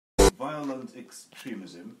violent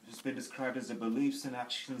extremism has been described as the beliefs and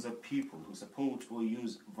actions of people who support or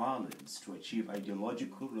use violence to achieve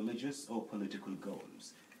ideological, religious, or political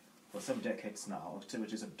goals. For some decades now,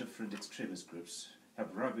 activities of different extremist groups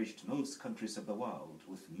have ravaged most countries of the world,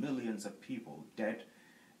 with millions of people dead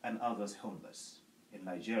and others homeless. In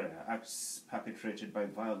Nigeria, acts perpetrated by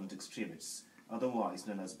violent extremists, otherwise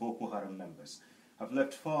known as Boko Haram members, have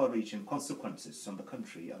left far-reaching consequences on the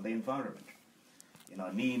country and the environment. In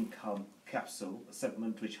our Neem Capsule, a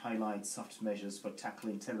segment which highlights soft measures for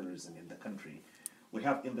tackling terrorism in the country, we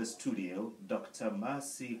have in the studio Dr.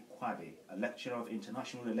 Mercy Kwabe, a lecturer of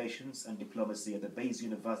international relations and diplomacy at the Baze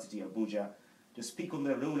University, Abuja, to speak on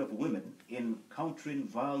the role of women in countering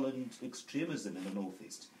violent extremism in the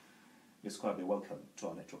Northeast. Ms. Kwabe, welcome to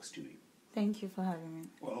our network studio. Thank you for having me.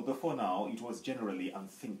 Well, before now, it was generally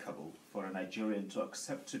unthinkable for a Nigerian to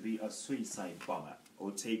accept to be a suicide bomber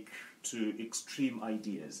or take to extreme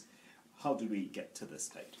ideas. How do we get to this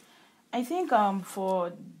state? I think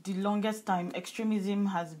for the longest time, extremism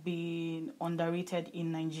has been underrated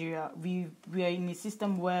in Nigeria. We are in a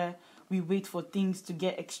system where we wait for things to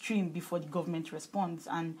get extreme before the government responds.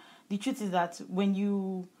 And the truth is that when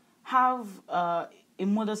you have a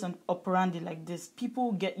modus operandi like this,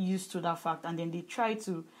 people get used to that fact, and then they try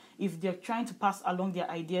to, if they're trying to pass along their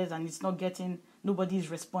ideas and it's not getting, nobody's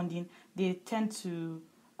responding, they tend to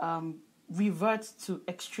revert to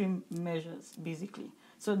extreme measures, basically.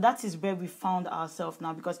 So that is where we found ourselves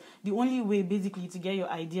now, because the only way basically to get your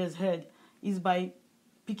ideas heard is by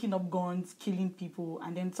picking up guns, killing people,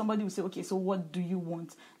 and then somebody will say, okay, so what do you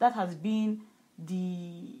want? That has been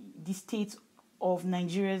the state of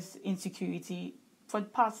Nigeria's insecurity for the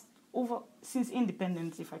past since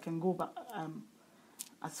independence, if I can go back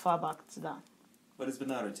as far back to that. But is the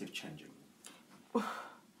narrative changing?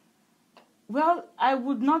 Well, I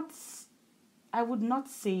would not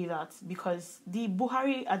say that, because the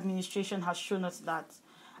Buhari administration has shown us that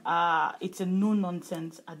it's a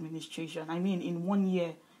no-nonsense administration. I mean, in 1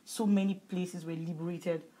 year, so many places were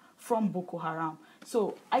liberated from Boko Haram.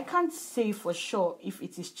 So I can't say for sure if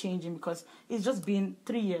it is changing, because it's just been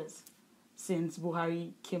 3 years since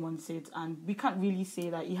Buhari came on set, and we can't really say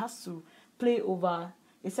that. It has to play over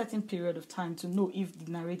a certain period of time to know if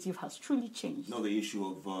the narrative has truly changed. No, the issue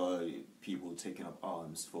of people taking up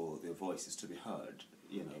arms for their voices to be heard,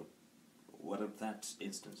 what of that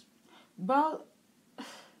instance? Well,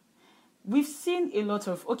 we've seen a lot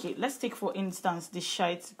of, okay, let's take for instance the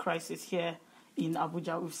Shiite crisis here in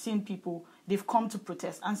Abuja. We've seen people, they've come to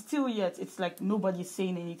protest, and still yet it's like nobody's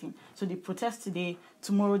saying anything. So they protest today,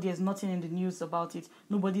 tomorrow there's nothing in the news about it.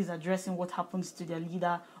 Nobody's addressing what happens to their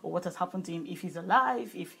leader or what has happened to him, if he's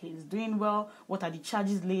alive, if he's doing well, what are the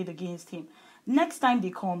charges laid against him. Next time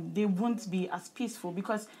they come, they won't be as peaceful,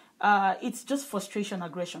 because it's just frustration,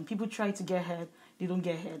 aggression. People try to get ahead, they don't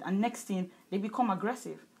get ahead, and next thing, they become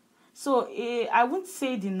aggressive. So I wouldn't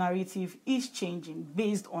say the narrative is changing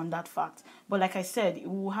based on that fact, but like I said, it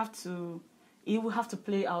will have to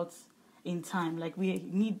play out in time. Like, we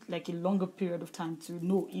need like a longer period of time to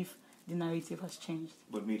know if the narrative has changed.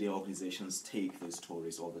 But media organizations take those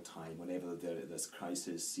stories all the time whenever there's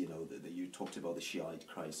crisis. You talked about the Shiite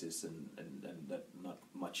crisis, and that not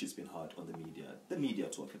much has been heard on the media. The media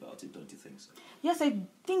talk about it, don't you think so? Yes, I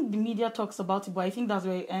think the media talks about it, but I think that's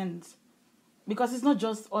where it ends. Because it's not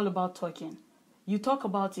just all about talking. You talk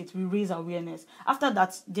about it, we raise awareness. After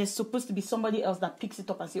that, there's supposed to be somebody else that picks it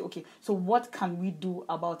up and say, okay, so what can we do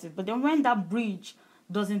about it? But then when that bridge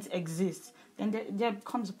doesn't exist, then there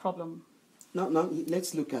becomes a problem. Now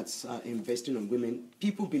let's look at investing in women.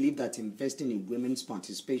 People believe that investing in women's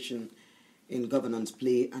participation in governance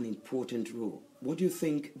play an important role. What do you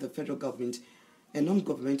think the federal government and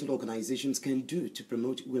non-governmental organizations can do to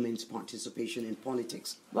promote women's participation in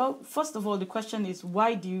politics? Well, first of all, the question is,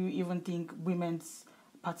 why do you even think women's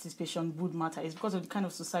participation would matter? It's because of the kind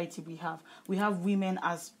of society we have. We have women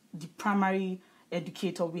as the primary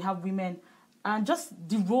educator. We have women, and just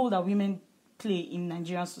the role that women play in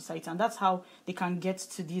Nigerian society, and that's how they can get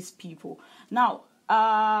to these people. Now,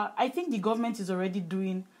 I think the government is already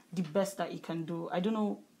doing the best that it can do. I don't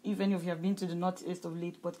know if any of you have been to the Northeast of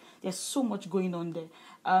late, but there's so much going on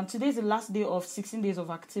there. Today is the last day of 16 days of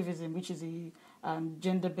activism, which is a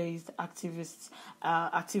gender-based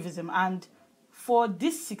activism. And for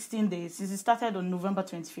this 16 days, since it started on November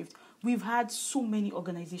 25th, we've had so many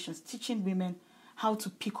organizations teaching women how to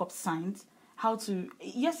pick up signs, how to,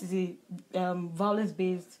 yes, it's a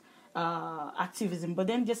violence-based activism, but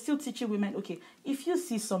then they're still teaching women, okay, if you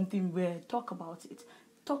see something weird, talk about it.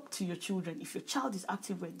 Talk to your children. If your child is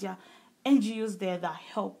active, there are NGOs there that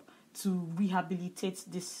help to rehabilitate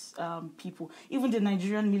these people. Even the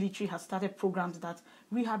Nigerian military has started programs that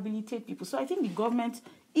rehabilitate people. So I think the government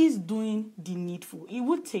is doing the needful. It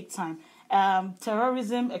would take time.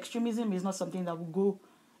 Terrorism, extremism is not something that will go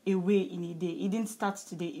away in a day. It didn't start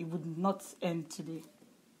today. It would not end today.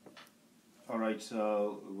 All right.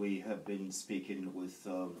 We have been speaking with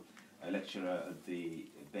a lecturer at the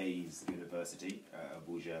Baze University,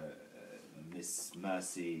 Abuja, Miss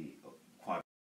Mercy